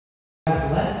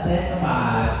at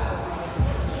 5.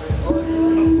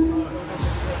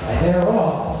 And they're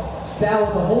off. Sal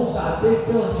with the hole shot. Big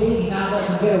Phil and Jamie not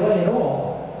letting him get away at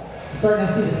all. Starting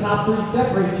to see the top 3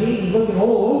 separate. Jamie looking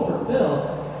all over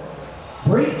Phil.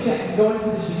 Brake check going into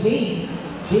the chicane.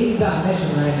 Jamie's on a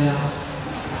mission right now.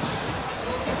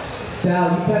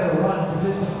 Sal, you better run because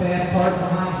there's some fast cars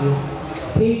behind you.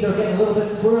 Pedro getting a little bit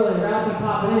squirrely. Ralphie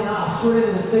popping in. Oh, short end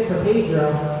of the stick for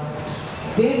Pedro.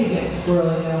 Sandy getting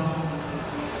squirrely now.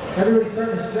 Everybody's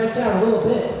starting to stretch out a little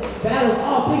bit. Battles.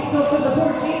 Oh, Big Phil put the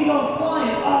board. Jamie going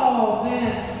flying. Oh,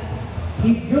 man.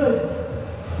 He's good.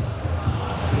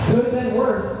 Could have been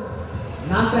worse.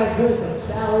 Not that good, but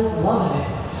Sal is loving it.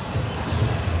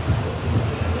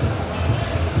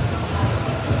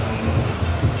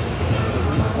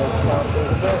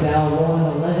 Sal rolling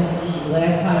 11-8.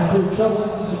 Last time through trouble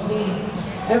into the chicane.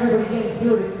 Everybody getting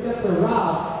through it except for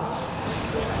Rob.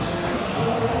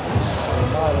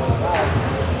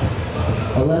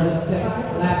 11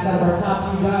 second laps out of our top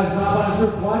 2 guys. Rob on his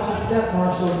roof. Watch your step,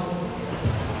 marshals.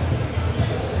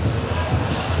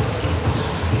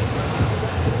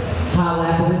 Hot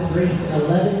lap of this race,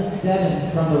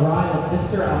 11-7 from the ride of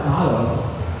Mr. Amato.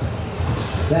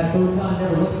 That photon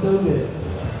never looked so good.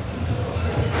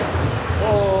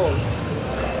 Oh.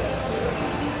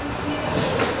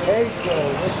 Pedro,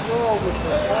 what's wrong with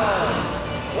the time?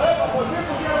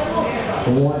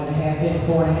 1.5 in,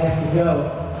 4.5 to go.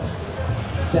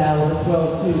 Sal with a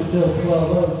 12-2, Phil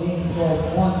 12-0, Jamie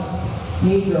 12-1,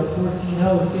 Pedro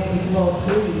 14-0, Sammy 12-3,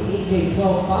 AJ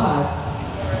 12-5.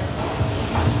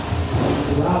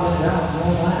 Robin Ralph,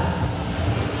 1 laps.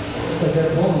 Looks like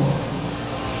they're pulling.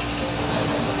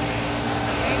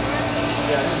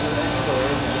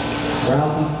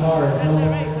 Ralphie's car is no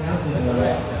longer counting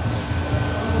though.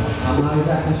 I'm not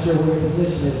exactly sure where your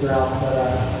position is, Ralph, but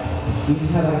you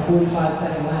just had like a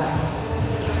 45-second lap.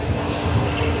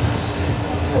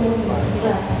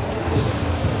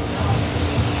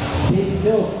 Big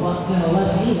Phil busting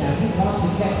 11-8 now. He wants to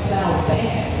catch Sal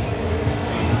bad.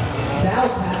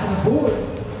 Sal's tapping the board.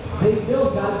 Big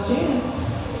Phil's got a chance.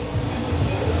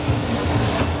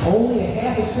 Only a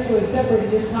half a straightaway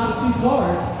separated your top 2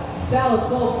 cars. Sal at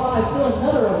 12-5, Phil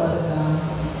another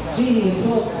 11-9. Jamie at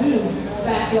 12-2,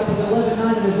 backs up with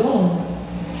 11-9 of his own.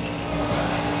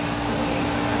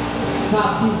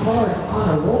 Top 2 cars on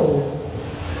a roll.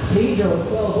 Pedro at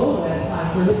 12-0 last time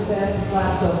for his fastest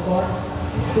lap so far.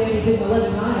 Sammy did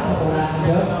 11-9 a couple laps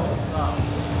ago.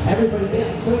 Everybody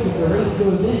getting quick as the race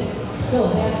goes in. Still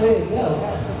halfway to go.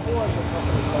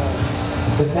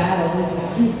 The battle is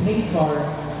the 2 pink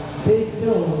cars. Big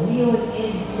Phil wheeling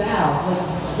in Sal like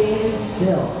he's standing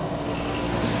still.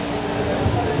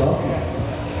 So.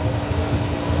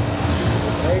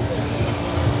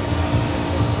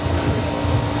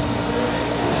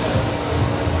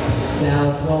 Sal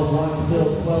 12-1, Phil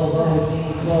 12-0,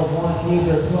 Jamie 12-1,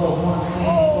 Pedro 12-1,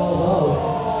 Sandy 12-0.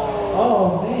 Oh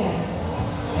man.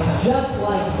 And just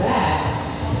like that,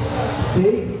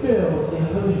 Big Phil in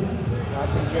the lead.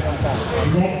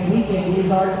 Next weekend is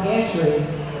our cash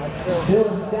race. Phil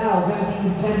and Sal are going to be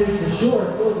contenders for sure,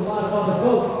 so is a lot of other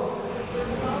folks.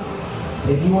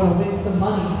 If you want to win some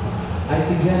money, I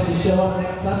suggest you show up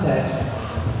next Sunday.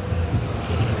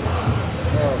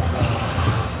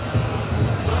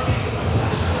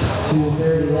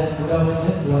 2:30 left to go in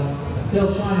this one.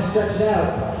 Phil trying to stretch it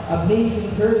out.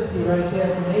 Amazing courtesy right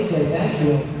there from AJ. Thank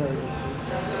you.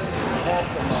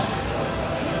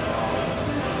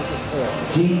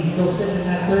 Jamie still sitting in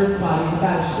that 3rd spot. He's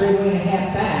about a straightaway and a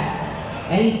half back.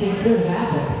 Anything could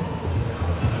happen.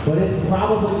 But it's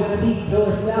probably going to be Phil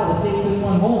or Sal to take this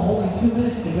one home. Only 2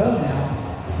 minutes to go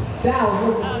now. Sal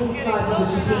looking inside of the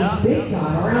chicane big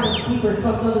time. Around the keeper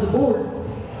tucked under the board.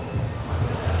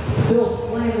 Phil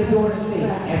slamming the door in his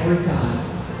face every time.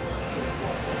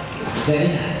 Very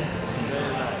nice.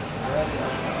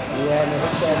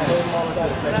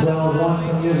 12-1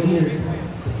 from your leaders.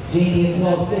 Jamie at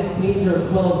 12-6, Pedro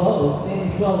 12-0, Sandy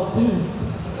 12-2,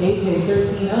 AJ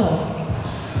 13-0.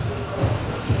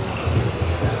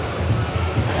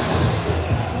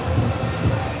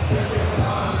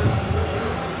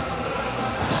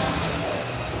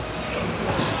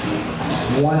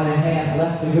 One and a half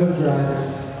left to go,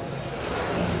 drivers.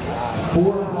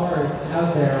 4 cars out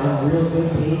there on real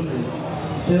good paces.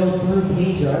 Phil through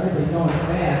Pedro, everybody going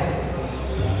fast.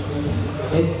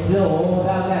 It's still all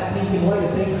about that pink and white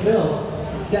of Big Phil.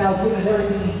 Sal giving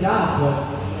everything he's got, but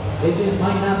it just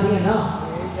might not be enough.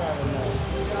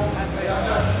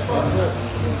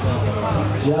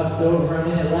 Just over a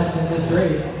minute left in this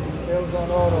race.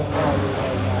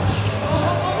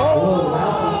 Oh,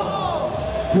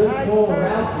 Ralphie. Good pull,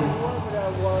 Ralphie.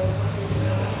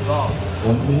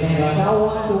 Man, Sal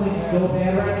wants to win so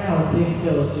bad right now, and Big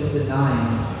Phil is just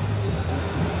denying.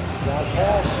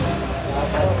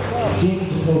 Jamie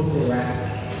just hopes they wrap.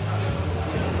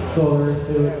 That's all there is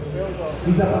to it.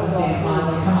 He's up on the stance line,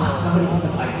 like, come on, somebody hit the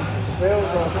fight.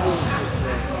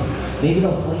 Maybe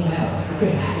they'll flame out. It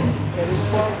could happen.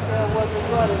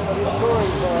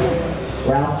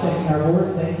 Ralph checking our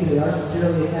boards. Thank you. They are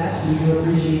securely attached. We do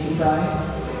appreciate you trying.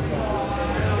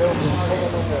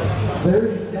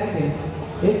 30 seconds.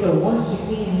 It's a one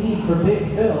chicane lead for Big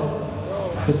Phil.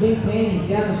 The Pink Panties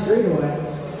down the straightaway.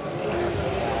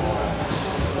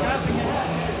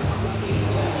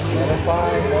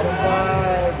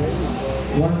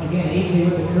 Once again, AJ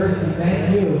with the courtesy. Thank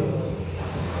you.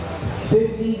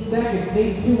 15 seconds,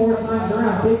 maybe 2 more times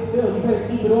around. Big Phil, you better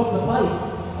keep it off the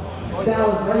pipes.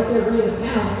 Sal is right there ready to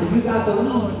pounce, but you got the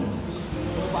lead.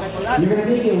 You're going to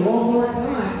make it one more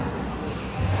time.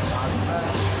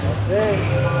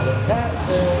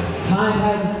 Time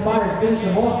has expired. Finish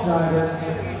them off, drivers.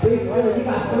 Big Phil, you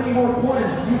got 3 more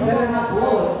corners. You better not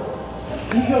blow it.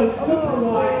 He goes super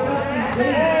wide, just in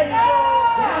case.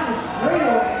 Down the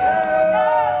straightaway.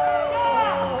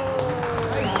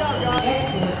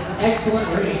 Excellent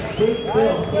race. Big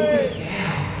Phil taking it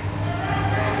down.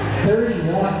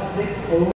 31-6-0.